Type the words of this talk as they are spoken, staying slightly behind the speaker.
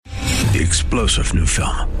The explosive new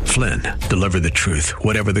film, Flynn, deliver the truth,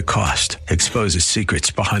 whatever the cost, exposes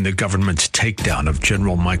secrets behind the government's takedown of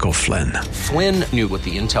General Michael Flynn. Flynn knew what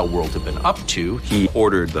the intel world had been up to. He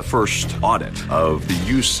ordered the first audit of the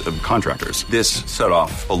use of contractors. This set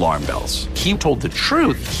off alarm bells. He told the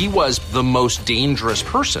truth. He was the most dangerous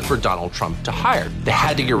person for Donald Trump to hire. They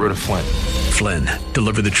had to get rid of Flynn. Flynn,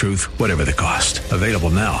 deliver the truth, whatever the cost. Available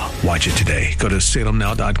now. Watch it today. Go to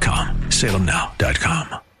salemnow.com.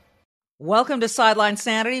 salemnow.com. Welcome to Sideline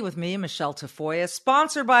Sanity with me, Michelle Tafoya,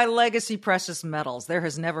 sponsored by Legacy Precious Metals. There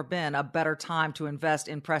has never been a better time to invest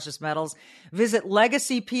in precious metals. Visit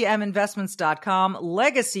legacypminvestments.com,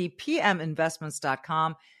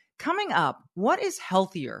 legacypminvestments.com. Coming up, what is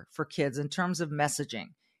healthier for kids in terms of messaging,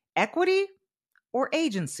 equity or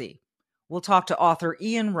agency? We'll talk to author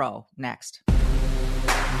Ian Rowe next.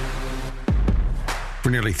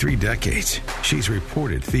 For nearly 3 decades, she's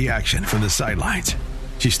reported the action from the sidelines.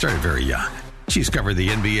 She started very young. She's covered the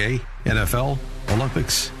NBA, NFL,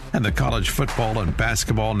 Olympics, and the college football and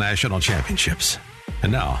basketball national championships.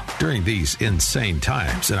 And now, during these insane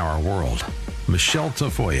times in our world, Michelle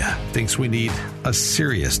Tafoya thinks we need a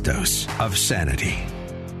serious dose of sanity.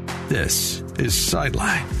 This is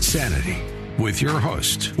Sideline Sanity with your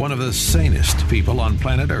host, one of the sanest people on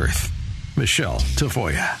planet Earth, Michelle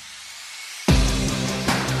Tafoya.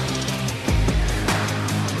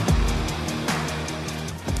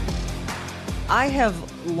 I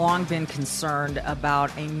have long been concerned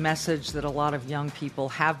about a message that a lot of young people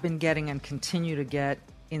have been getting and continue to get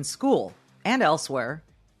in school and elsewhere,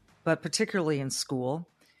 but particularly in school.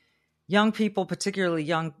 Young people, particularly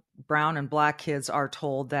young brown and black kids, are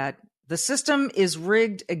told that the system is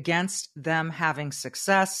rigged against them having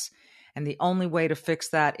success, and the only way to fix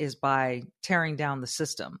that is by tearing down the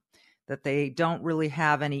system, that they don't really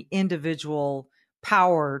have any individual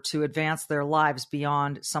power to advance their lives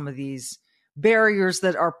beyond some of these barriers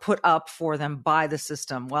that are put up for them by the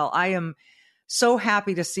system. Well, I am so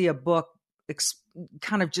happy to see a book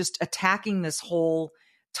kind of just attacking this whole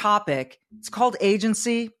topic. It's called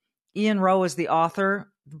Agency. Ian Rowe is the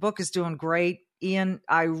author. The book is doing great. Ian,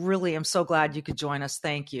 I really am so glad you could join us.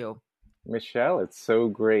 Thank you. Michelle, it's so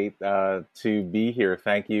great to be here.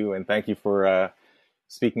 Thank you. And thank you for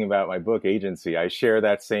speaking about my book, Agency. I share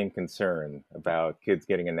that same concern about kids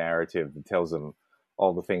getting a narrative that tells them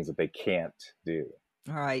all the things that they can't do.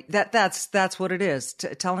 All right. That's what it is.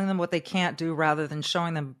 Telling them what they can't do rather than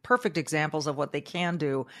showing them perfect examples of what they can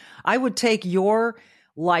do. I would take your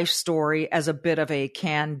life story as a bit of a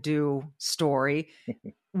can-do story.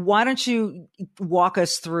 Why don't you walk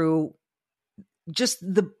us through just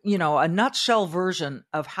a nutshell version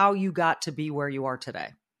of how you got to be where you are today?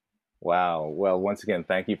 Wow. Well, once again,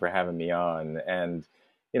 thank you for having me on. And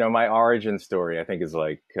my origin story, I think, is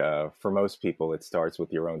like, for most people, it starts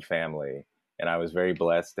with your own family. And I was very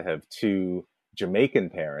blessed to have 2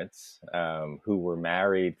 Jamaican parents who were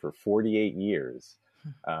married for 48 years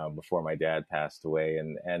before my dad passed away.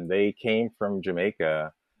 And they came from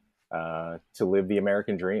Jamaica to live the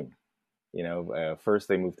American dream. First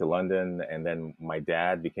they moved to London, and then my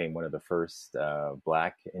dad became one of the first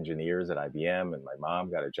Black engineers at IBM, and my mom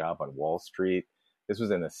got a job on Wall Street. This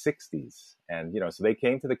was in the 60s. And, so they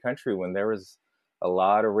came to the country when there was a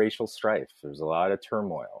lot of racial strife. There was a lot of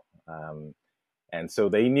turmoil. And so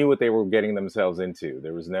they knew what they were getting themselves into.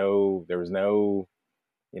 There was no,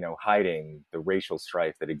 hiding the racial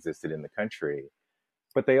strife that existed in the country.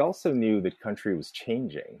 But they also knew the country was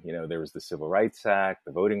changing. There was the Civil Rights Act,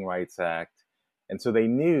 the Voting Rights Act. And so they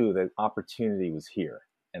knew that opportunity was here,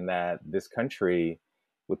 and that this country,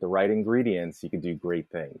 with the right ingredients, you could do great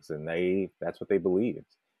things. And that's what they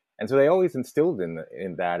believed. And so they always instilled in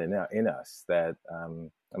us that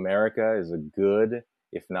America is a good,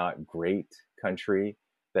 if not great, country,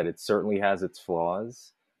 that it certainly has its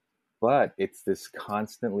flaws, but it's this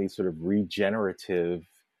constantly sort of regenerative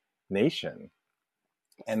nation,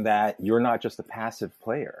 and that you're not just a passive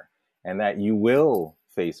player, and that you will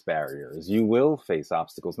face barriers, you will face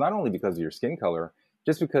obstacles, not only because of your skin color,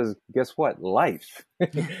 just because, guess what? Life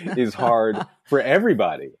is hard for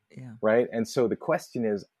everybody, right? And so the question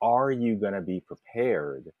is, are you going to be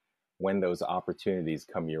prepared when those opportunities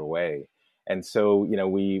come your way? And so,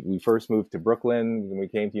 we first moved to Brooklyn when we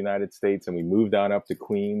came to the United States, and we moved on up to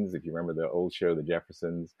Queens, if you remember the old show, The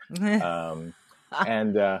Jeffersons. I'll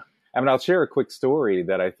share a quick story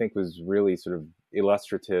that I think was really sort of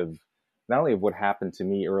illustrative, not only of what happened to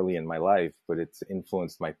me early in my life, but it's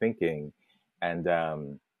influenced my thinking.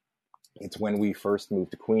 And it's when we first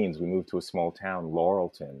moved to Queens. We moved to a small town,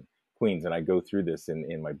 Laurelton, Queens, and I go through this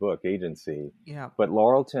in my book, Agency. Yeah. But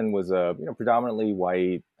Laurelton was a predominantly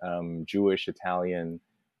white, Jewish, Italian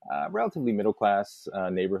relatively middle-class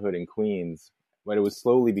neighborhood in Queens, but it was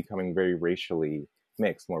slowly becoming very racially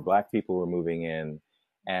mixed. More Black people were moving in,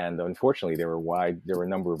 and unfortunately, there were a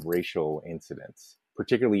number of racial incidents,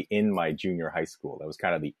 particularly in my junior high school. That was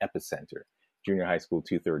kind of the epicenter, junior high school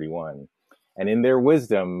 231. And in their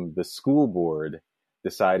wisdom, the school board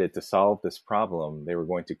decided to solve this problem. They were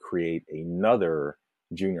going to create another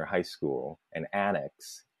junior high school, an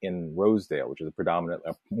annex in Rosedale, which is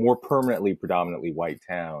a more permanently predominantly white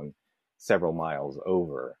town several miles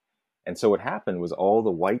over. And so what happened was all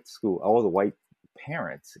the white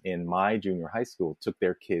parents in my junior high school took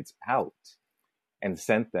their kids out and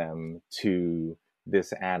sent them to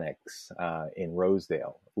this annex in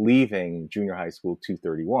Rosedale, leaving junior high school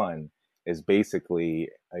 231 as basically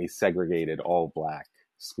a segregated all Black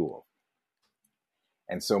school.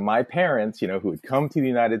 And so my parents, who had come to the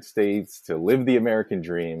United States to live the American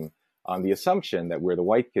dream on the assumption that where the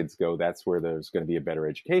white kids go, that's where there's going to be a better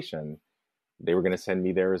education, they were going to send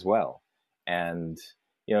me there as well. And,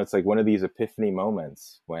 it's like one of these epiphany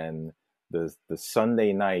moments when the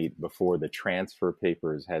Sunday night before the transfer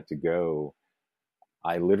papers had to go,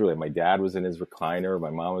 my dad was in his recliner, my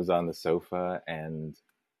mom was on the sofa, and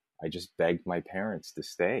I just begged my parents to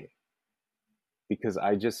stay. Because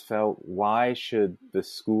I just felt, why should the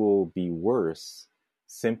school be worse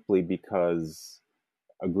simply because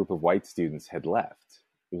a group of white students had left?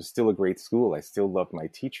 It was still a great school. I still loved my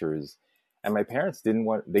teachers. And my parents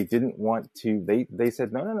they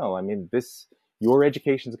said, no. I mean, your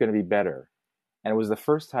education is going to be better. And it was the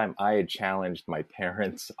first time I had challenged my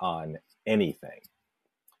parents on anything.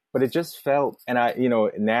 But it just felt, and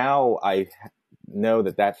now I know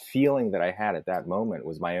that feeling that I had at that moment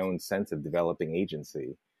was my own sense of developing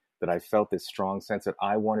agency, that I felt this strong sense that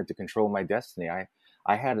I wanted to control my destiny. I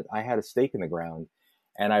had a stake in the ground,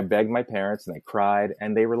 and I begged my parents and I cried,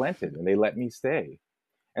 and they relented and they let me stay.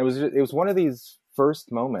 And it was one of these first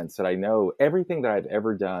moments that I know everything that I've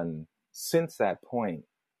ever done since that point,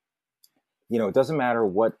 it doesn't matter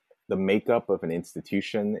what the makeup of an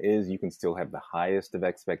institution is, you can still have the highest of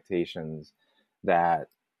expectations, that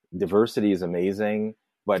diversity is amazing,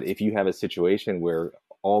 but if you have a situation where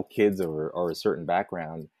all kids are a certain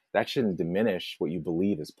background, that shouldn't diminish what you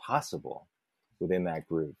believe is possible within that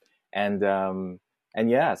group. And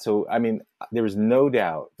yeah, so I mean, there was no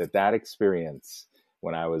doubt that experience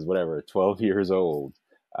when I was 12 years old,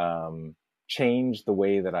 changed the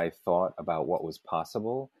way that I thought about what was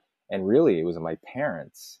possible. And really, it was my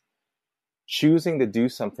parents choosing to do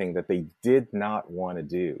something that they did not want to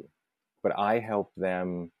do, but I helped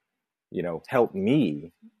them, help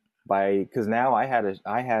me because now I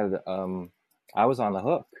was on the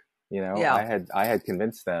hook, Yeah. I had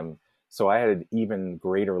convinced them. So I had an even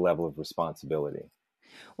greater level of responsibility.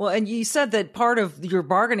 Well, and you said that part of your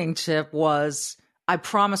bargaining chip was, I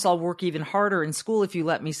promise I'll work even harder in school if you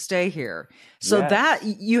let me stay here. So Yes. that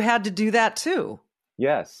you had to do that too.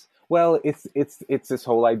 Yes. Well, it's this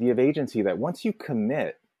whole idea of agency that once you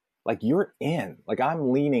commit, like you're in, like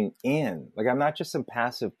I'm leaning in, like I'm not just some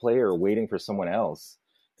passive player waiting for someone else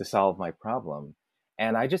to solve my problem.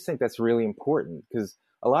 And I just think that's really important because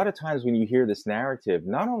a lot of times when you hear this narrative,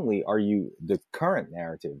 not only are you the current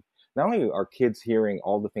narrative, not only are kids hearing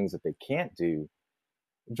all the things that they can't do,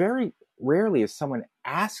 very rarely is someone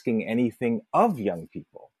asking anything of young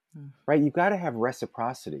people, right? You've got to have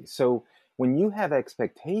reciprocity. So when you have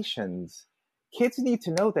expectations, kids need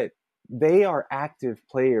to know that they are active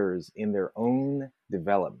players in their own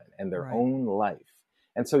development and their own life.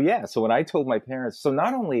 And so, so when I told my parents, so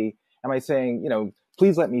not only am I saying,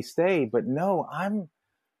 please let me stay, but no,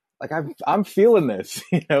 I'm feeling this,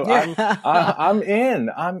 I'm in,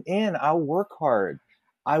 I'll work hard.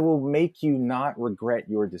 I will make you not regret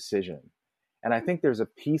your decision. And I think there's a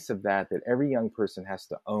piece of that every young person has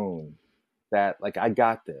to own, that like, I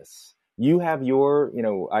got this. You have your,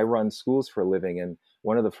 I run schools for a living. And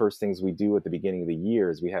one of the first things we do at the beginning of the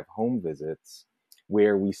year is we have home visits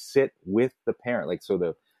where we sit with the parent. Like, so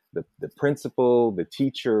the principal, the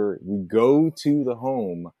teacher, we go to the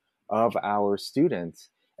home of our students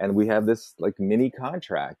and we have this like mini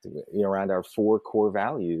contract around our 4 core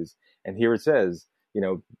values. And here it says,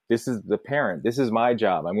 this is the parent, this is my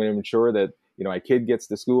job. I'm going to ensure that, my kid gets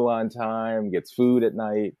to school on time, gets food at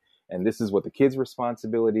night. And this is what the kid's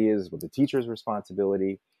responsibility is, what the teacher's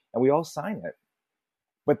responsibility. And we all sign it.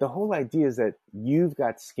 But the whole idea is that you've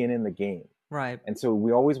got skin in the game. Right. And so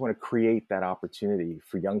we always want to create that opportunity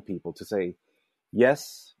for young people to say,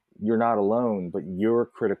 yes, you're not alone, but you're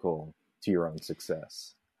critical to your own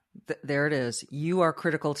success. There it is. You are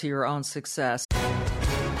critical to your own success.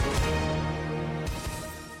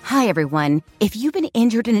 Hi, Hi, everyone. If you've been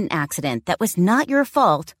injured in an accident that was not your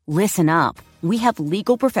fault, listen up. We have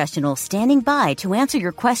legal professionals standing by to answer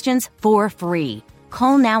your questions for free.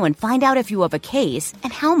 Call now and find out if you have a case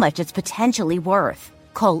and how much it's potentially worth.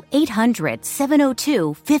 Call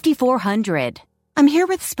 800-702-5400. I'm here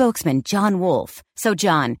with spokesman John Wolf. So,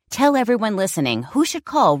 John, tell everyone listening who should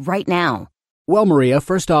call right now. Well, Maria,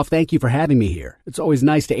 first off, thank you for having me here. It's always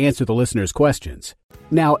nice to answer the listeners' questions.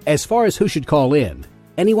 Now, as far as who should call in,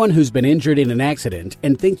 anyone who's been injured in an accident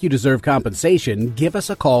and think you deserve compensation, give us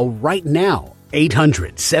a call right now.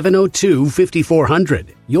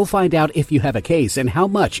 800-702-5400. You'll find out if you have a case and how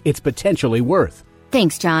much it's potentially worth.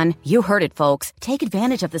 Thanks, John. You heard it, folks. Take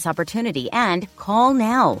advantage of this opportunity and call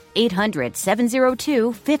now.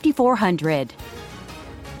 800-702-5400.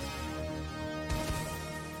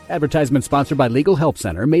 Advertisement sponsored by Legal Help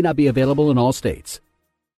Center. May not be available in all states.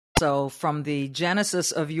 So from the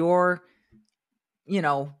genesis of your,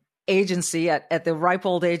 agency at the ripe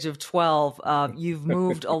old age of 12, you've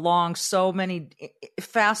moved along so many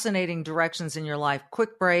fascinating directions in your life.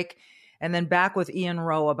 Quick break, and then back with Ian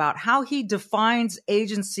Rowe about how he defines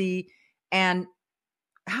agency and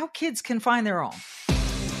how kids can find their own.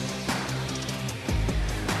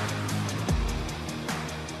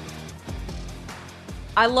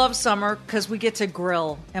 I love summer because we get to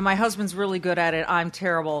grill, and my husband's really good at it. I'm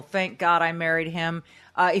terrible. Thank God I married him.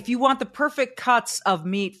 If you want the perfect cuts of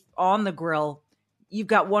meat on the grill, you've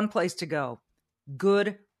got one place to go.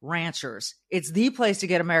 Good Ranchers. It's the place to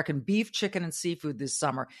get American beef, chicken, and seafood this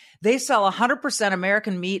summer. They sell 100%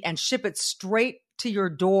 American meat and ship it straight to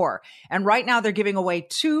your door. And right now they're giving away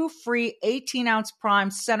 2 free 18-ounce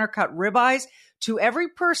prime center cut ribeyes to every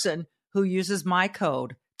person who uses my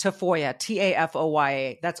code TAFOYA,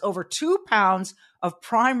 TAFOYA. That's over 2 pounds of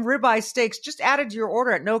prime ribeye steaks just added to your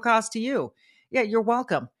order at no cost to you. Yeah, you're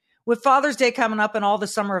welcome. With Father's Day coming up and all the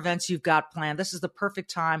summer events you've got planned, this is the perfect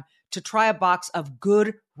time to try a box of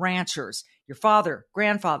Good Ranchers. Your father,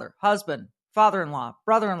 grandfather, husband, father-in-law,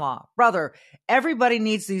 brother-in-law, brother, everybody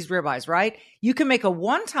needs these ribeyes, right? You can make a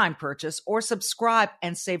one-time purchase or subscribe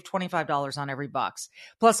and save $25 on every box.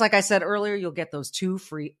 Plus, like I said earlier, you'll get those 2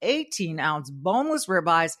 free 18-ounce boneless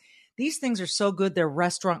ribeyes. These things are so good, they're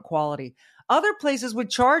restaurant quality. Other places would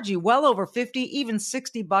charge you well over $50, even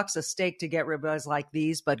 $60 a steak to get ribeyes like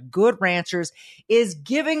these, but Good Ranchers is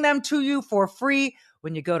giving them to you for free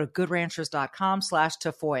when you go to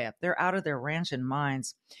goodranchers.com/Tafoya. They're out of their ranching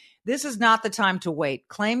minds. This is not the time to wait.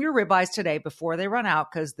 Claim your ribeyes today before they run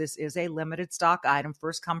out because this is a limited stock item.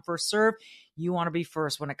 First come, first serve. You want to be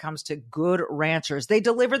first when it comes to Good Ranchers. They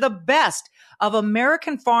deliver the best of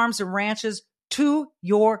American farms and ranches to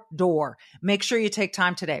your door. Make sure you take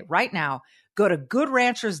time today, right now. Go to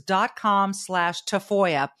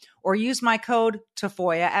goodranchers.com/Tafoya or use my code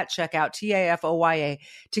Tafoya at checkout, TAFOYA,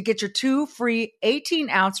 to get your 2 free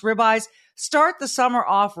 18-ounce ribeyes. Start the summer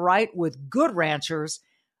off right with Good Ranchers,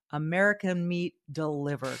 American meat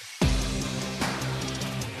delivered.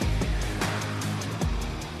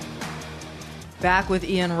 Back with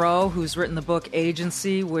Ian Rowe, who's written the book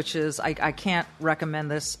Agency, which is, I can't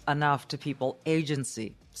recommend this enough to people.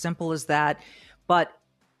 Agency. Simple as that. But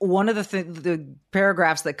one of the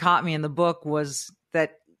paragraphs that caught me in the book was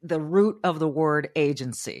that the root of the word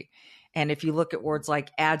agency. And if you look at words like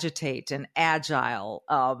agitate and agile,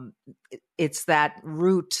 it's that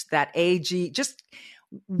root, that AG. Just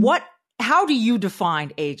how do you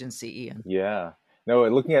define agency, Ian? Yeah. No,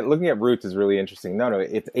 looking at root is really interesting. No,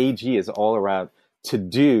 it's AG is all around to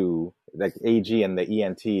do, like AG and the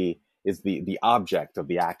ENT is the object of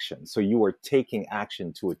the action. So you are taking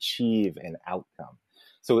action to achieve an outcome.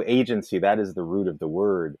 So agency, that is the root of the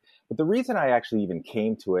word. But the reason I actually even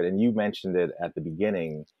came to it, and you mentioned it at the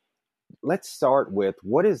beginning, let's start with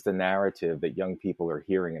what is the narrative that young people are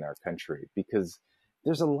hearing in our country? Because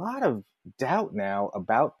there's a lot of doubt now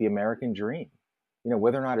about the American dream,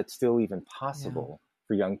 whether or not it's still even possible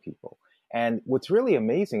for young people. And what's really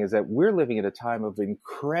amazing is that we're living at a time of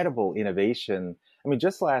incredible innovation. I mean,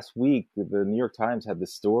 just last week, the New York Times had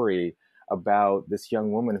this story about this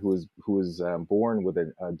young woman who was born with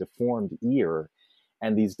a deformed ear.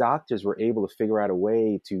 And these doctors were able to figure out a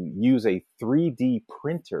way to use a 3D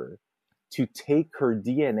printer to take her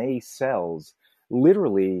DNA cells,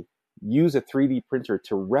 literally use a 3D printer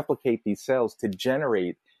to replicate these cells to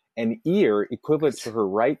generate an ear equivalent to her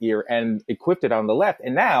right ear and equipped it on the left.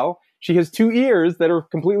 And now she has 2 ears that are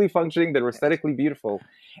completely functioning, that are aesthetically beautiful.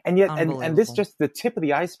 And yet, and this is just the tip of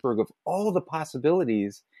the iceberg of all the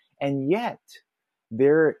possibilities. And yet,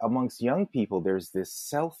 there amongst young people, there's this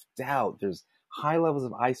self-doubt, there's high levels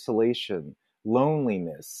of isolation,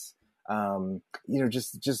 loneliness,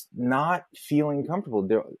 just not feeling comfortable.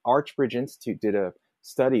 The Archbridge Institute did a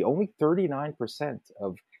study. Only 39%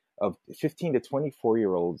 of 15 to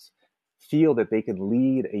 24-year-olds feel that they can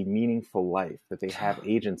lead a meaningful life, that they have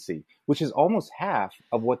agency, which is almost half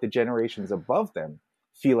of what the generations above them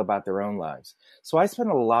feel about their own lives. So I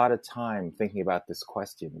spent a lot of time thinking about this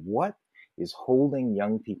question: what is holding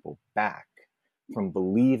young people back from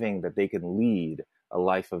believing that they can lead a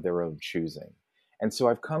life of their own choosing? And so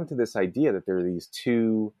I've come to this idea that there are these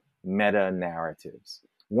two meta narratives.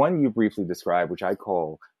 One you briefly described, which I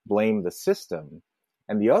call blame the system,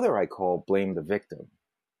 and the other I call blame the victim.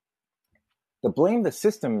 The blame the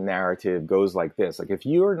system narrative goes like this. Like, if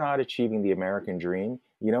you're not achieving the American dream,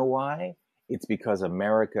 you know why? It's because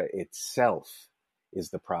America itself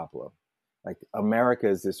is the problem. Like, America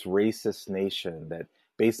is this racist nation that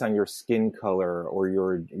based on your skin color or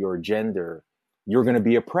your gender, you're going to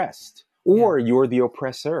be oppressed, or you're the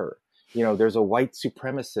oppressor. There's a white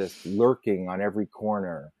supremacist lurking on every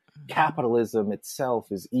corner. Capitalism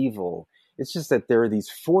itself is evil. It's just that there are these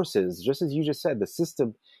forces, just as you just said, the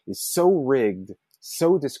system is so rigged,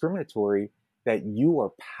 so discriminatory that you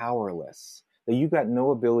are powerless, that you've got no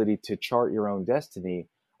ability to chart your own destiny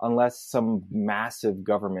unless some massive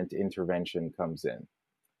government intervention comes in.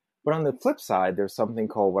 But on the flip side, there's something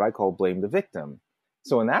called what I call blame the victim.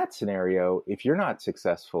 So in that scenario, if you're not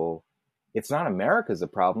successful, it's not America's the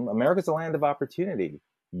problem. America's a land of opportunity.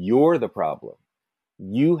 You're the problem.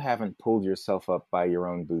 You haven't pulled yourself up by your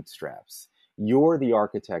own bootstraps. You're the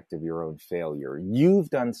architect of your own failure. You've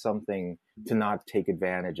done something to not take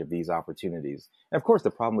advantage of these opportunities. And of course,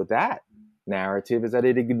 the problem with that narrative is that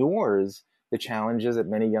it ignores the challenges that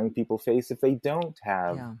many young people face if they don't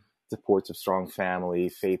have supports of strong family,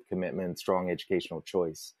 faith commitment, strong educational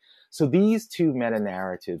choice. So these two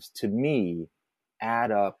meta-narratives, to me,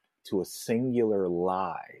 add up to a singular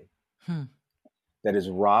lie that is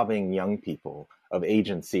robbing young people of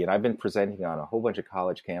agency. And I've been presenting on a whole bunch of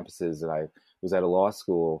college campuses, and I was at a law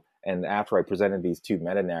school. And after I presented these two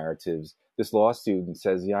meta-narratives, this law student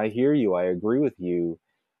says, I hear you, I agree with you,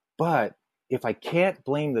 but if I can't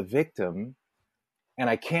blame the victim and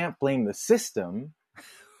I can't blame the system,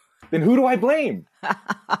 then who do I blame?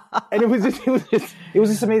 And it was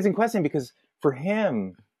this amazing question, because for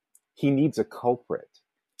him, he needs a culprit.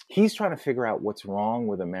 He's trying to figure out what's wrong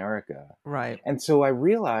with America. Right. And so I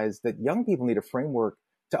realized that young people need a framework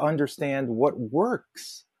to understand what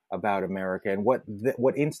works about America and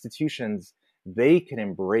what institutions they can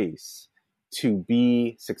embrace to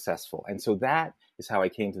be successful. And so that is how I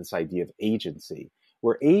came to this idea of agency,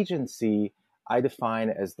 where agency I define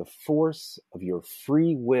as the force of your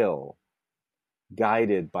free will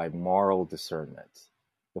guided by moral discernment.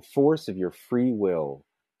 The force of your free will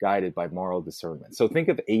guided by moral discernment. So think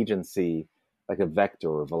of agency like a vector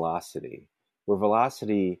or velocity, where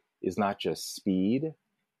velocity is not just speed,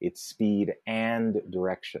 it's speed and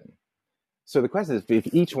direction. So the question is,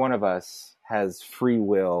 if each one of us has free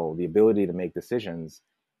will, the ability to make decisions,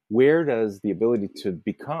 where does the ability to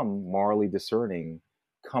become morally discerning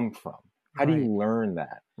come from? How do you learn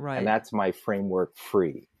that? Right. And that's my framework: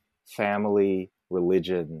 free, family,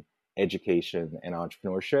 religion, education, and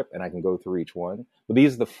entrepreneurship. And I can go through each one. But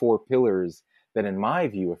these are the four pillars that, in my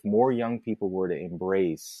view, if more young people were to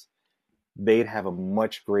embrace, they'd have a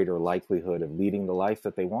much greater likelihood of leading the life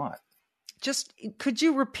that they want. Just, could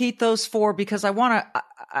you repeat those four? Because I want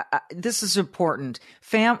to, this is important.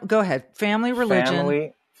 Go ahead. Family,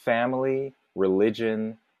 religion. Family,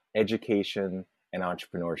 religion, education, and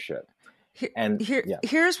entrepreneurship.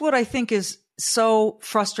 Here's what I think is so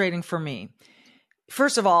frustrating for me.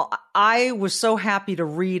 First of all, I was so happy to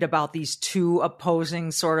read about these two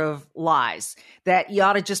opposing sort of lies, that you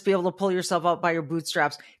ought to just be able to pull yourself up by your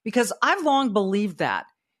bootstraps, because I've long believed that.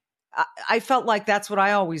 I felt like that's what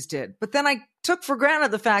I always did. But then I took for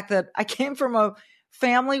granted the fact that I came from a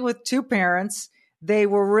family with two parents. They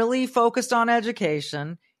were really focused on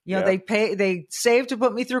education. They saved to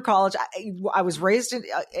put me through college. I was raised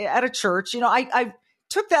at a church. I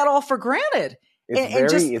took that all for granted.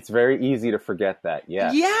 It's very easy to forget that.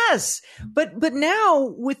 Yeah. Yes. But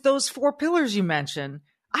now with those four pillars you mentioned,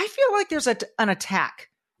 I feel like there's an attack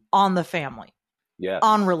on the family,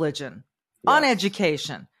 on religion, on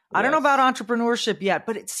education. I don't know about entrepreneurship yet,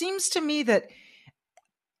 but it seems to me that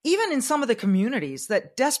even in some of the communities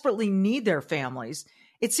that desperately need their families,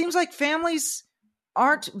 it seems like families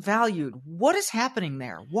aren't valued. What is happening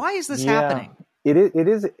there? Why is this happening? It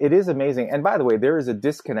is amazing. And by the way, there is a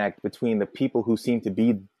disconnect between the people who seem to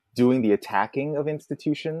be doing the attacking of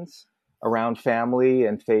institutions around family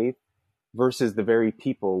and faith versus the very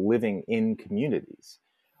people living in communities,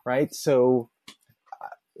 right? So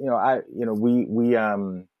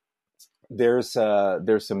there's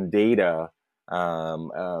some data.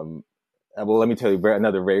 Well, let me tell you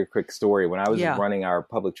another very quick story. When I was running our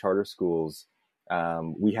public charter schools,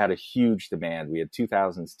 we had a huge demand. We had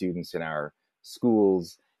 2,000 students in our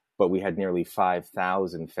schools, but we had nearly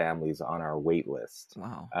 5,000 families on our wait list.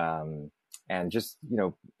 Wow. And just,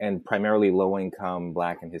 and primarily low income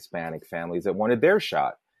Black and Hispanic families that wanted their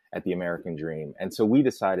shot at the American dream. And so we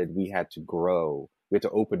decided we had to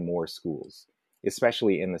open more schools,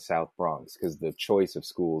 especially in the South Bronx, because the choice of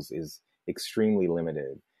schools is extremely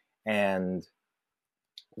limited. And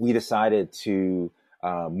we decided to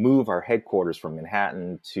move our headquarters from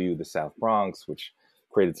Manhattan to the South Bronx, which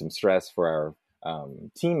created some stress for our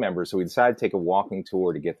team members. So we decided to take a walking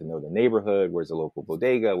tour to get to know the neighborhood. Where's a local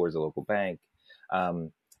bodega? Where's a local bank?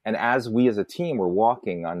 And as we as a team were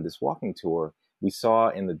walking on this walking tour, we saw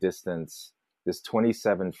in the distance this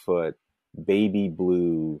 27-foot baby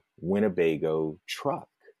blue Winnebago truck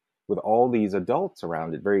with all these adults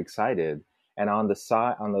around it, very excited. And on the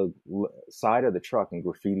side of the truck in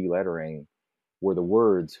graffiti lettering were the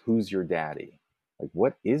words, "Who's your daddy?" Like,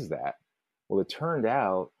 what is that? Well, it turned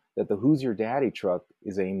out that the "Who's your daddy" truck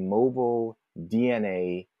is a mobile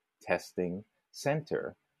DNA testing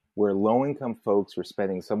center where low-income folks were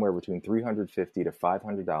spending somewhere between $350 to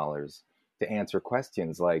 $500 to answer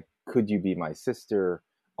questions like, could you be my sister?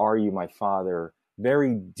 Are you my father?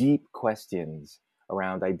 Very deep questions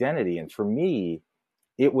around identity. And for me,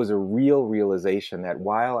 it was a real realization that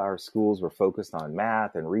while our schools were focused on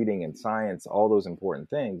math and reading and science, all those important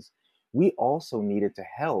things, we also needed to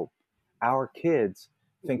help our kids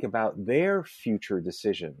think about their future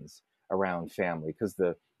decisions around family, because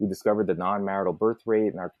we discovered the non-marital birth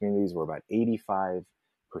rate in our communities were about 85%.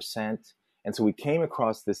 And so we came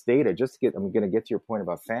across this data I'm going to get to your point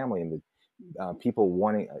about family and the people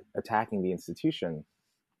attacking the institution.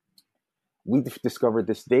 We discovered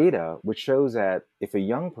this data, which shows that if a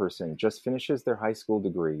young person just finishes their high school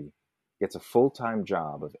degree, gets a full-time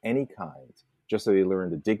job of any kind, just so they learn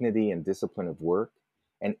the dignity and discipline of work,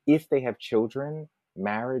 and if they have children,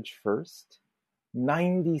 marriage first,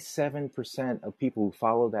 97% of people who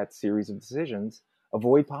follow that series of decisions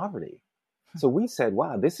avoid poverty. So we said,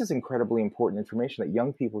 wow, this is incredibly important information that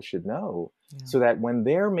young people should know, so that when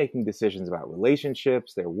they're making decisions about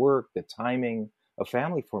relationships, their work, the timing of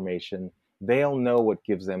family formation, they'll know what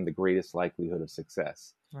gives them the greatest likelihood of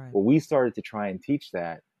success. Right. Well, we started to try and teach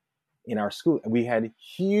that in our school. We had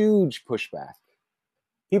huge pushback.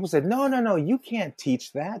 People said, no, you can't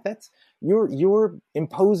teach that. You're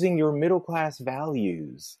imposing your middle-class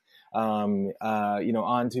values,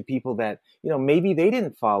 onto people that, maybe they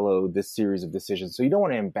didn't follow this series of decisions. So you don't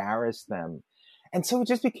want to embarrass them. And so it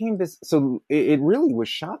just became this. So it really was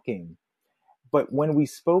shocking. But when we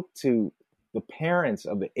spoke to the parents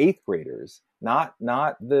of the 8th graders, not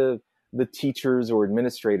the teachers or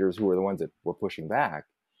administrators who were the ones that were pushing back,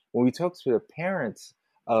 when we talked to the parents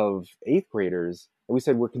of 8th graders, and we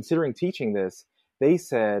said, we're considering teaching this, they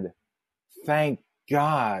said, thank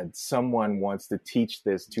God someone wants to teach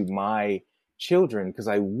this to my children, because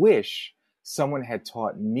I wish someone had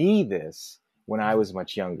taught me this when I was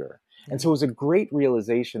much younger. And so it was a great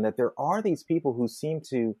realization that there are these people who seem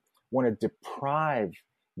to want to deprive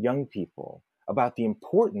young people about the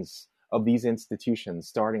importance of these institutions,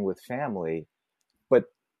 starting with family. But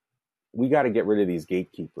we got to get rid of these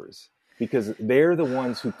gatekeepers, because they're the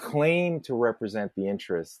ones who claim to represent the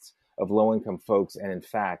interests of low-income folks, and in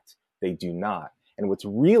fact, they do not. And what's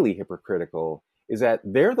really hypocritical is that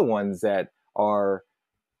they're the ones that are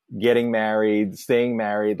getting married, staying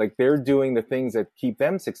married, like they're doing the things that keep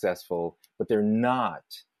them successful, but they're not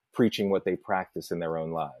preaching what they practice in their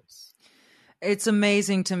own lives. It's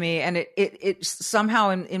amazing to me. And it somehow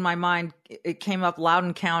in my mind, it came up loud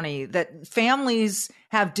and county that families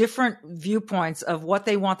have different viewpoints of what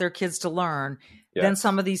they want their kids to learn than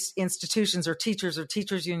some of these institutions or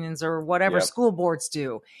teachers unions or whatever school boards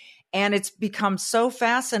do. And it's become so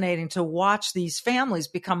fascinating to watch these families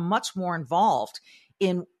become much more involved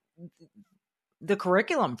in the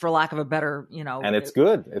curriculum, for lack of a better, And it's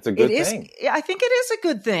good. It's a good thing. I think it is a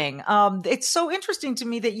good thing. It's so interesting to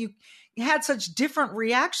me that you had such different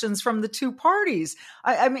reactions from the two parties.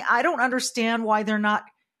 I mean, I don't understand why they're not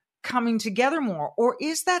coming together more. Or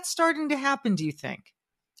is that starting to happen, do you think?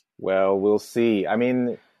 Well, we'll see. I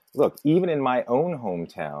mean, look, even in my own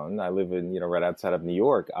hometown, I live in, right outside of New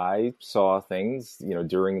York, I saw things,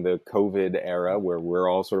 during the COVID era where we're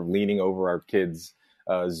all sort of leaning over our kids'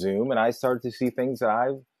 Zoom, and I started to see things that I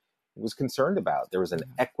was concerned about. There was an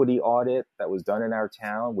equity audit that was done in our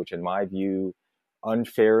town, which in my view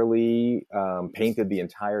unfairly painted the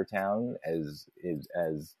entire town as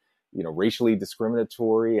racially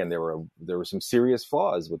discriminatory, and there were some serious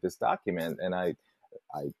flaws with this document. And I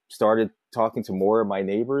started talking to more of my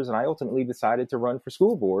neighbors, and I ultimately decided to run for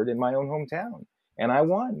school board in my own hometown, and I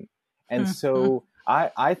won. And so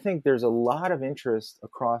I think there's a lot of interest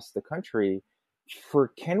across the country for,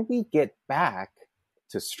 can we get back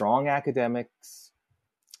to strong academics?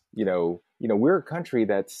 We're a country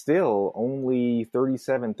that's still only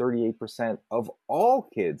 38% of all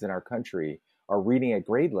kids in our country are reading at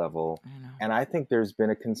grade level. And I think there's been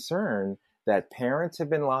a concern that parents have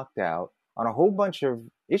been locked out on a whole bunch of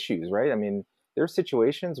issues, right? I mean, there are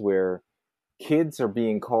situations where kids are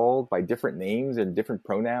being called by different names and different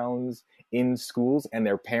pronouns in schools, and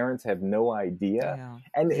their parents have no idea. Yeah.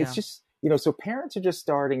 And it's just, so parents are just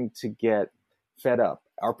starting to get fed up.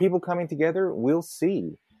 Are people coming together? We'll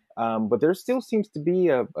see. But there still seems to be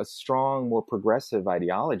a strong, more progressive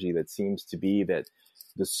ideology that seems to be that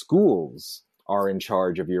the schools are in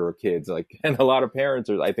charge of your kids. And a lot of parents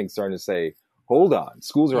are, I think, starting to say, hold on,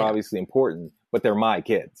 schools are obviously important, but they're my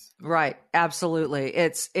kids. Right. Absolutely.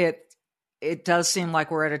 It does seem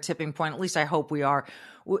like we're at a tipping point. At least I hope we are.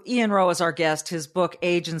 Ian Rowe is our guest. His book,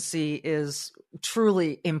 Agency, is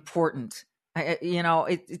truly important.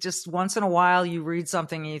 It just once in a while you read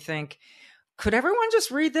something and you think, could everyone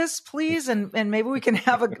just read this, please? And maybe we can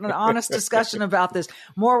have an honest discussion about this.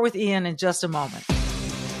 More with Ian in just a moment.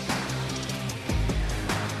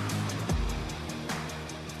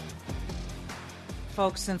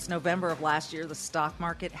 Folks, since November of last year, the stock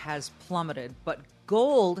market has plummeted, but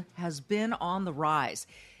gold has been on the rise.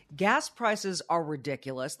 Gas prices are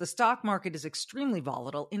ridiculous. The stock market is extremely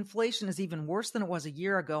volatile. Inflation is even worse than it was a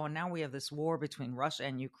year ago. And now we have this war between Russia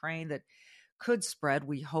and Ukraine that could spread.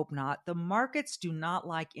 We hope not. The markets do not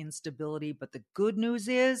like instability, but the good news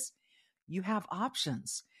is you have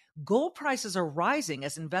options. Gold prices are rising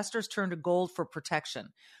as investors turn to gold for protection.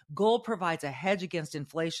 Gold provides a hedge against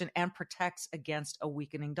inflation and protects against a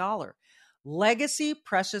weakening dollar. Legacy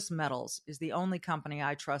Precious Metals is the only company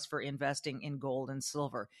I trust for investing in gold and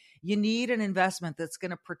silver. You need an investment that's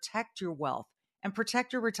going to protect your wealth and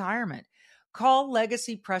protect your retirement. Call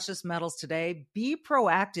Legacy Precious Metals today. Be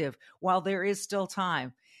proactive while there is still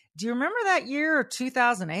time. Do you remember that year,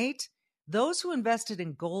 2008? Those who invested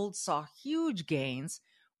in gold saw huge gains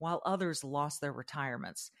while others lost their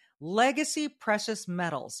retirements. Legacy Precious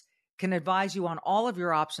Metals can advise you on all of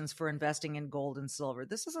your options for investing in gold and silver.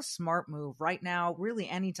 This is a smart move right now, really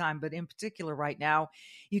anytime, but in particular right now.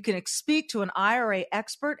 You can speak to an IRA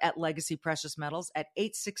expert at Legacy Precious Metals at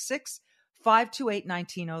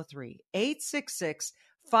 866-528-1903.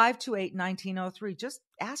 866-528-1903. Just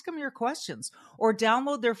ask them your questions or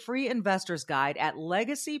download their free investor's guide at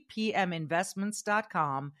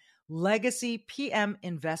legacypminvestments.com.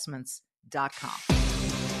 legacypminvestments.com.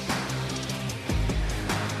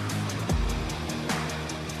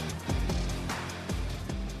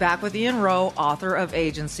 Back with Ian Rowe, author of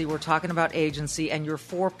Agency. We're talking about agency and your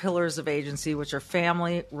 4 pillars of agency, which are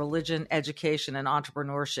family, religion, education, and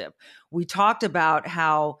entrepreneurship. We talked about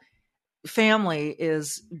how family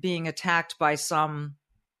is being attacked by some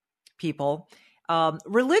people.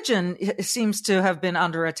 Religion seems to have been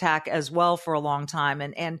under attack as well for a long time,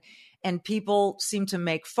 and people seem to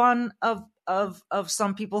make fun of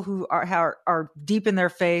some people who are deep in their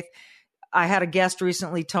faith. I had a guest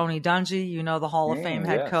recently, Tony Dungy, the Hall of Fame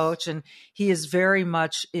head coach, and he is very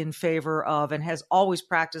much in favor of and has always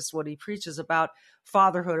practiced what he preaches about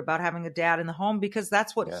fatherhood, about having a dad in the home, because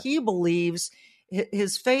that's what he believes.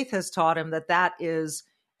 His faith has taught him that is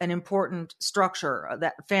an important structure,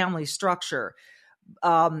 that family structure.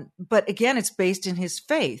 But again, it's based in his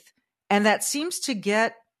faith, and that seems to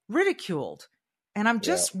get ridiculed. And I'm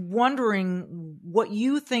just wondering what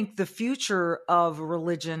you think the future of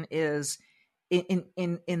religion is in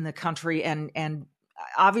the country, and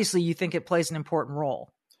obviously you think it plays an important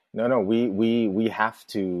role. No, we have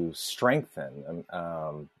to strengthen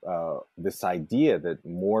this idea that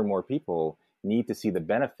more and more people need to see the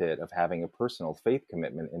benefit of having a personal faith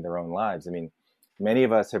commitment in their own lives. I mean, many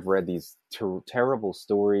of us have read these terrible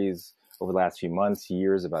stories over the last few months,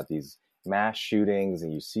 years about these mass shootings,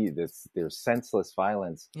 and you see there's senseless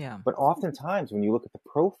violence. Yeah. But oftentimes when you look at the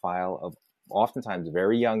profile of oftentimes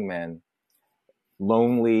very young men,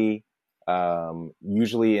 lonely,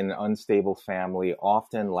 usually in an unstable family,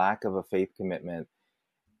 often lack of a faith commitment,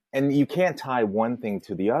 and you can't tie one thing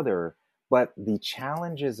to the other, but the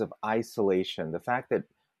challenges of isolation, the fact that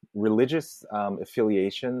religious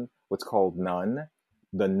affiliation, what's called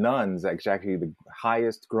the nuns, actually the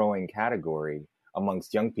highest growing category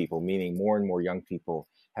amongst young people, meaning more and more young people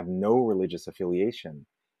have no religious affiliation.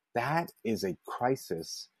 That is a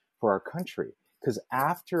crisis for our country, because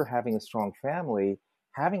after having a strong family,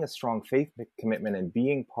 having a strong faith commitment and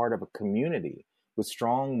being part of a community with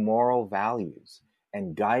strong moral values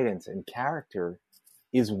and guidance and character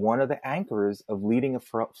is one of the anchors of leading a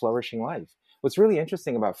flourishing life. What's really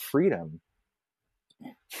interesting about freedom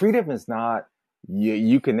is not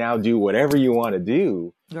you can now do whatever you want to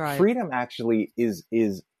do. Right. Freedom actually is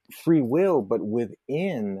free will, but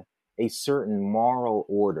within a certain moral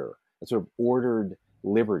order, a sort of ordered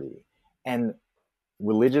liberty. And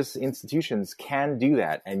religious institutions can do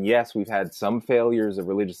that. And yes, we've had some failures of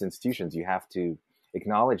religious institutions. You have to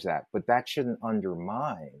acknowledge that. But that shouldn't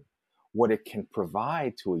undermine what it can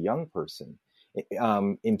provide to a young person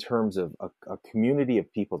in terms of a community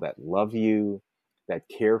of people that love you, that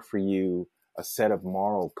care for you, a set of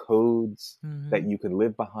moral codes that you can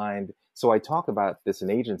live behind. So I talk about this in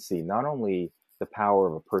agency, not only the power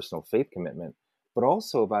of a personal faith commitment, but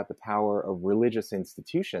also about the power of religious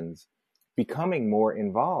institutions becoming more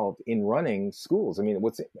involved in running schools. I mean,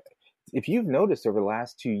 if you've noticed over the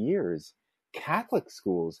last 2 years, Catholic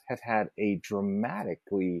schools have had a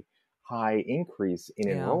dramatically high increase in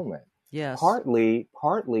enrollment. Yes.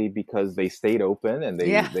 Partly because they stayed open and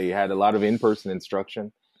they had a lot of in-person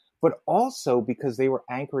instruction, but also because they were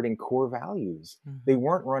anchored in core values. They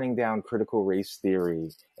weren't running down critical race theory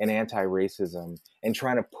and anti-racism and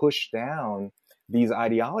trying to push down these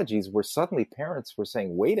ideologies where suddenly parents were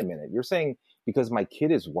saying, wait a minute, you're saying because my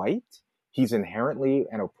kid is white, he's inherently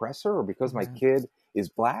an oppressor, or because my kid is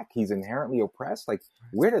black, he's inherently oppressed? Like,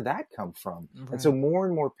 where did that come from? And so more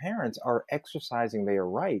and more parents are exercising their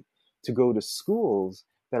right to go to schools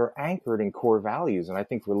that are anchored in core values. And I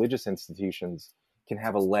think religious institutions can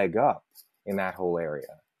have a leg up in that whole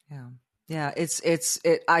area. Yeah.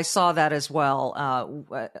 I saw that as well.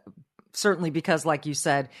 Certainly because, like you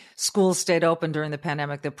said, schools stayed open during the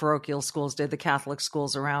pandemic. The parochial schools did, the Catholic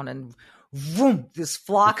schools around, and boom, this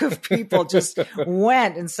flock of people just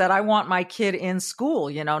went and said, I want my kid in school,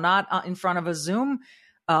 not in front of a Zoom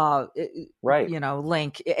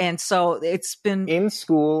link. And so it's been in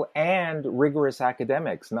school and rigorous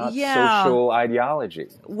academics, not social ideology.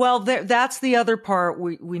 Well, that's the other part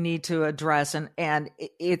we need to address. And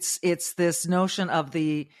it's this notion of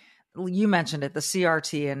you mentioned it, the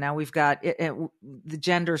CRT, and now we've got the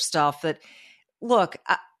gender stuff that, look,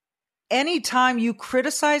 anytime you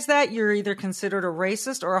criticize that, you're either considered a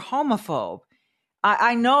racist or a homophobe.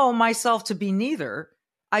 I know myself to be neither.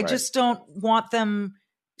 I just don't want them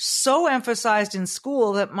so emphasized in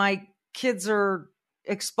school that my kids are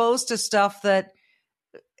exposed to stuff that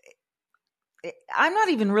I'm not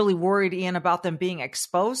even really worried, Ian, about them being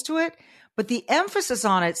exposed to it, but the emphasis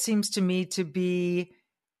on it seems to me to be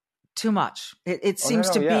too much. It seems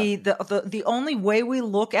to be the only way we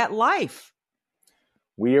look at life.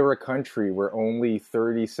 We are a country where only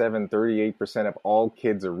 38% of all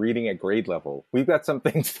kids are reading at grade level. We've got some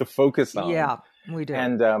things to focus on. Yeah, we do.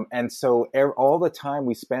 And so all the time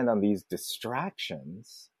we spend on these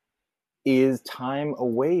distractions is time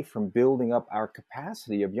away from building up our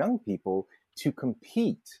capacity of young people to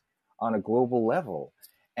compete on a global level.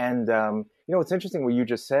 And, it's interesting what you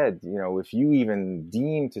just said. If you even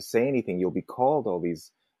deem to say anything, you'll be called all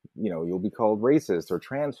these, you'll be called racist or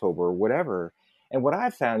transphobe or whatever. And what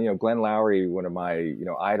I've found, Glenn Lowry, one of my,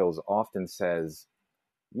 idols, often says,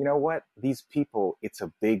 you know what? These people, it's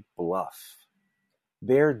a big bluff.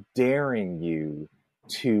 They're daring you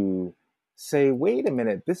to say, wait a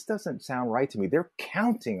minute, this doesn't sound right to me. They're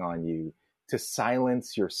counting on you to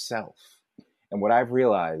silence yourself. And what I've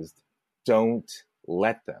realized, don't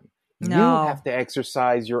let them. No. You have to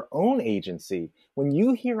exercise your own agency. When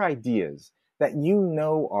you hear ideas that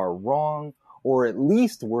are wrong, or at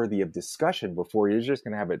least worthy of discussion before you're just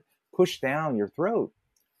going to have it pushed down your throat,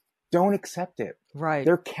 don't accept it. Right.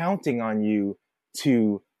 They're counting on you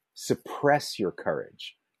to suppress your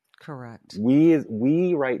courage. Correct.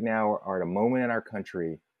 We right now are at a moment in our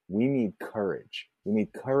country, we need courage. We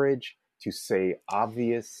need courage to say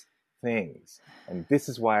obvious things. And this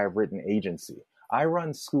is why I've written Agency. I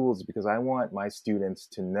run schools because I want my students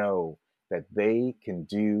to know that they can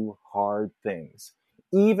do hard things,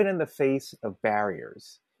 even in the face of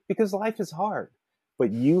barriers, because life is hard.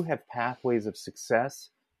 But you have pathways of success.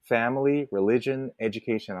 Family, religion,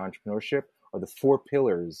 education, and entrepreneurship are the 4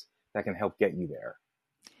 pillars that can help get you there.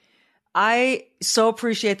 I so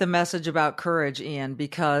appreciate the message about courage, Ian,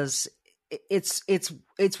 because it's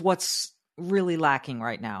what's really lacking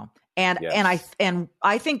right now. And yes.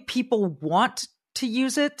 I think people want to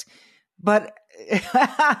use it, but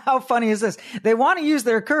how funny is this? They want to use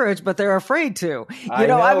their courage, but they're afraid to. I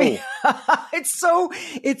know. mean,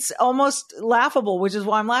 it's almost laughable, which is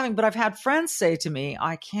why I'm laughing. But I've had friends say to me,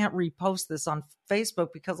 I can't repost this on Facebook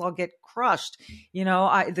because I'll get crushed.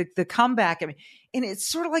 The comeback. I mean, and it's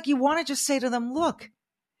sort of like you want to just say to them, look,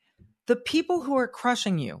 the people who are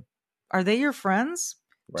crushing you, are they your friends?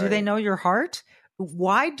 Right. Do they know your heart?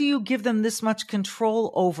 Why do you give them this much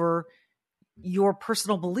control over your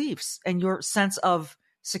personal beliefs and your sense of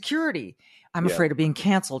security? I'm afraid of being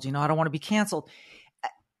canceled. I don't want to be canceled.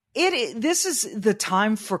 This is the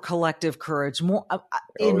time for collective courage. More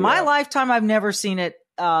in my lifetime, I've never seen it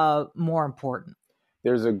more important.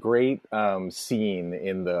 There's a great scene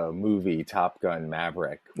in the movie Top Gun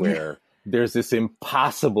Maverick where there's this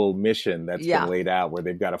impossible mission that's been laid out where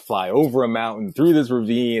they've got to fly over a mountain through this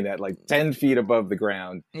ravine at like 10 feet above the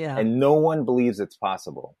ground. Yeah. And no one believes it's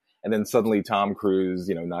possible. And then suddenly Tom Cruise,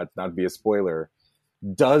 not to be a spoiler,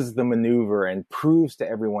 does the maneuver and proves to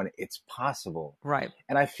everyone it's possible. Right.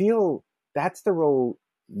 And I feel that's the role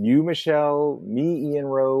you, Michelle, me, Ian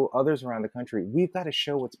Rowe, others around the country, we've got to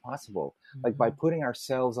show what's possible. Mm-hmm. Like by putting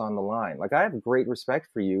ourselves on the line. Like I have great respect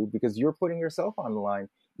for you because you're putting yourself on the line,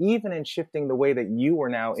 even in shifting the way that you are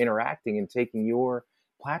now interacting and taking your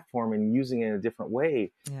platform and using it in a different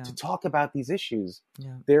way to talk about these issues.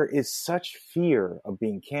 Yeah. There is such fear of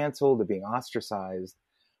being canceled, of being ostracized,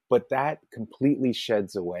 but that completely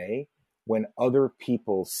sheds away when other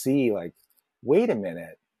people see like, wait a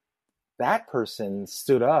minute, that person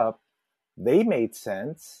stood up, they made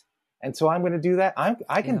sense. And so I'm going to do that.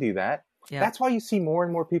 I can do that. Yeah. That's why you see more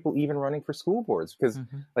and more people even running for school boards. Because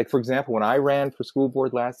like, for example, when I ran for school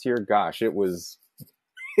board last year, gosh,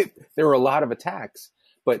 there were a lot of attacks,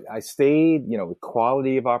 but I stayed,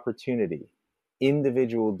 equality of opportunity,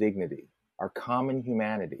 individual dignity, our common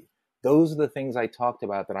humanity. Those are the things I talked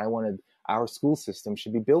about that I wanted our school system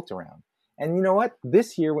should be built around. And you know what?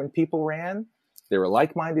 This year when people ran, they were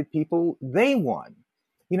like-minded people, they won.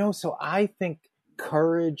 So I think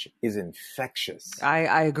courage is infectious.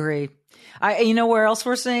 I agree. Where else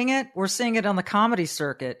we're seeing it? We're seeing it on the comedy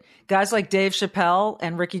circuit. Guys like Dave Chappelle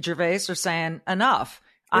and Ricky Gervais are saying enough.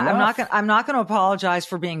 I'm not going to apologize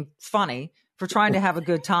for being funny, for trying to have a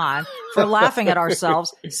good time, for laughing at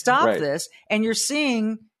ourselves. Stop this. And you're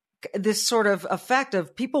seeing this sort of effect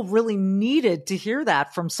of people really needed to hear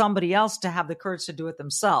that from somebody else to have the courage to do it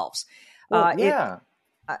themselves. Well,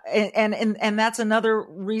 and that's another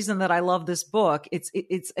reason that I love this book.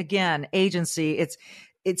 It's again, agency.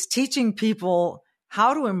 It's teaching people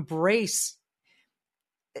how to embrace.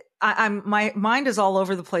 My mind is all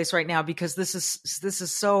over the place right now because this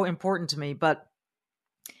is so important to me, but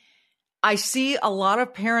I see a lot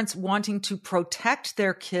of parents wanting to protect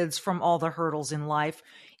their kids from all the hurdles in life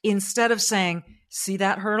instead of saying, see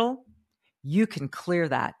that hurdle? You can clear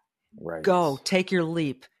that. Right. Go, take your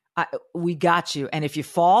leap. We got you. And if you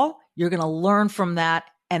fall, you're going to learn from that,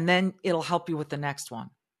 and then it'll help you with the next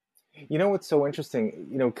one. What's so interesting,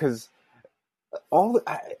 because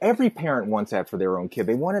every parent wants that for their own kid.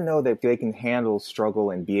 They want to know that they can handle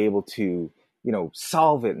struggle and be able to,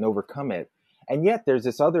 solve it and overcome it. And yet there's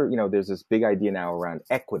this other, there's this big idea now around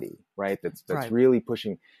equity, right? That's right. Really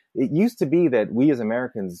pushing. It used to be that we as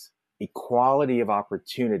Americans, equality of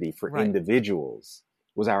opportunity for individuals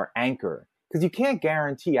was our anchor. Because you can't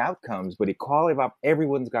guarantee outcomes, but equality of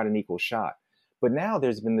everyone's got an equal shot. But now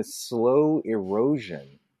there's been this slow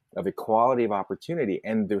erosion of equality of opportunity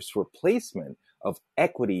and this replacement of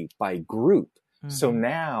equity by group. Mm-hmm. So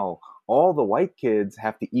now all the white kids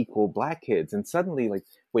have to equal black kids. And suddenly like,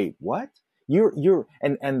 wait, what?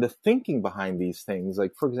 And the thinking behind these things,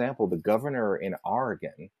 like, for example, the governor in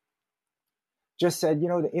Oregon just said,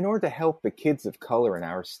 in order to help the kids of color in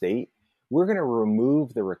our state, we're going to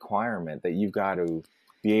remove the requirement that you've got to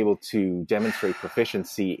be able to demonstrate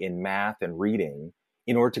proficiency in math and reading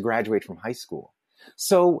in order to graduate from high school.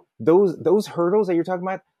 So those hurdles that you're talking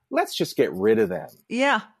about, let's just get rid of them.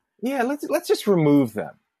 Yeah. Yeah, let's just remove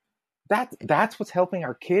them. That's what's helping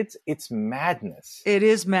our kids. It's madness. It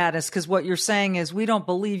is madness because what you're saying is we don't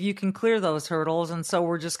believe you can clear those hurdles, and so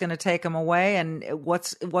we're just going to take them away. And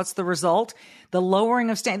what's the result? The lowering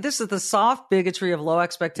of standards. This is the soft bigotry of low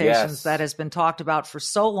expectations that has been talked about for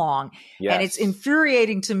so long, and it's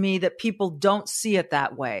infuriating to me that people don't see it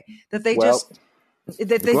that way. That they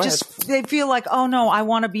they feel like, oh no, I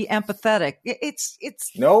want to be empathetic.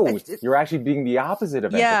 You're actually being the opposite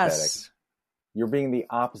of empathetic. You're being the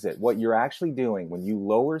opposite. What you're actually doing when you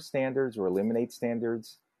lower standards or eliminate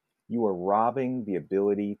standards, you are robbing the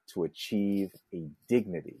ability to achieve a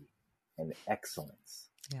dignity and excellence.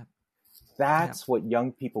 Yeah. That's what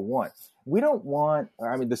young people want. we don't want,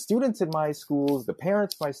 the students in my schools, the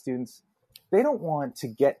parents of my students, they don't want to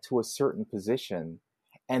get to a certain position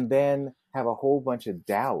and then have a whole bunch of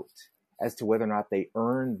doubt as to whether or not they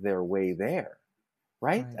earned their way there,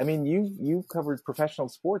 right? I mean, you've covered professional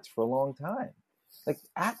sports for a long time. Like,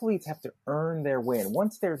 athletes have to earn their way. And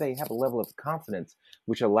once they have a level of confidence,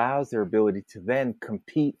 which allows their ability to then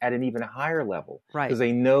compete at an even higher level. Right. Because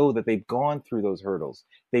they know that they've gone through those hurdles.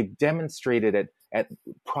 They've demonstrated at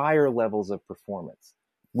prior levels of performance.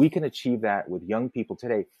 We can achieve that with young people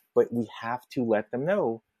today, but we have to let them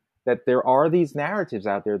know that there are these narratives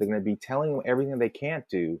out there that are going to be telling them everything they can't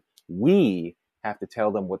do. We have to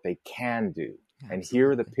tell them what they can do. Absolutely. And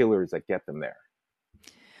here are the pillars that get them there.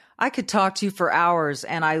 I could talk to you for hours,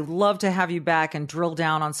 and I love to have you back and drill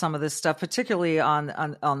down on some of this stuff, particularly on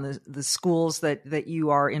the schools that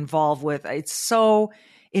you are involved with. It's so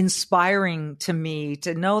inspiring to me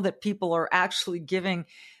to know that people are actually giving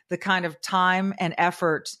the kind of time and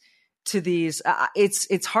effort to these.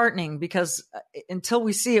 It's heartening because until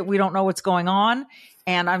we see it, we don't know what's going on.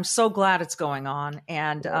 And I'm so glad it's going on.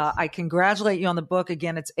 And I congratulate you on the book.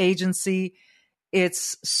 Again, it's Agency.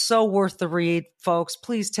 It's so worth the read, folks.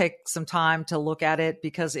 Please take some time to look at it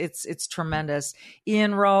because it's tremendous.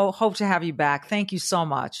 Ian Rowe, hope to have you back. Thank you so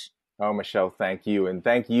much. Oh, Michelle, thank you. And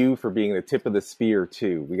thank you for being the tip of the spear,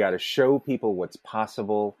 too. We got to show people what's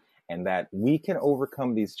possible and that we can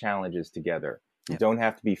overcome these challenges together. You don't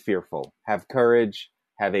have to be fearful. Have courage,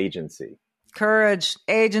 have agency. Courage,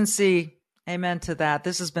 agency. Amen to that.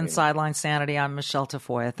 This has been Sideline Sanity. I'm Michelle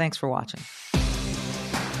Tafoya. Thanks for watching.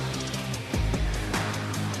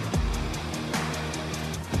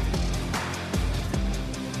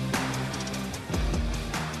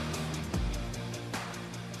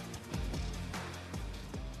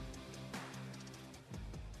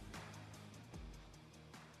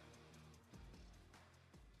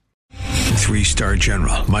 Three-star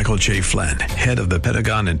General Michael J. Flynn, head of the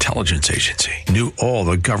Pentagon Intelligence Agency, knew all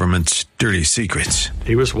the government's dirty secrets.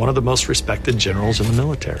 He was one of the most respected generals in the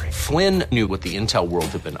military. Flynn knew what the intel world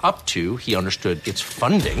had been up to. He understood its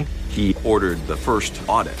funding. He ordered the first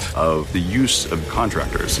audit of the use of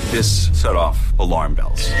contractors. This set off alarm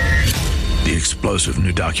bells. The explosive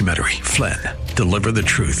new documentary, Flynn, Deliver the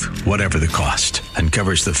Truth, Whatever the Cost,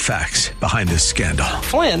 uncovers the facts behind this scandal.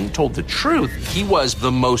 Flynn told the truth. He was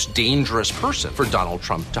the most dangerous person for Donald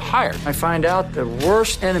Trump to hire. I find out the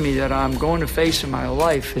worst enemy that I'm going to face in my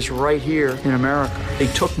life is right here in America. They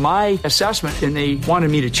took my assessment and they wanted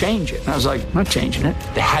me to change it. And I was like, I'm not changing it.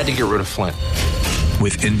 They had to get rid of Flynn.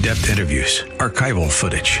 With in-depth interviews, archival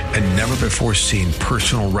footage, and never-before-seen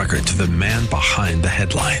personal records of the man behind the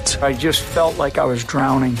headlines. I just felt like I was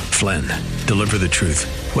drowning. Flynn, Deliver the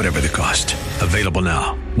Truth, Whatever the Cost. Available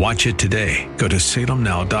now. Watch it today. Go to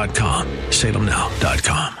salemnow.com.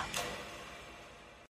 salemnow.com.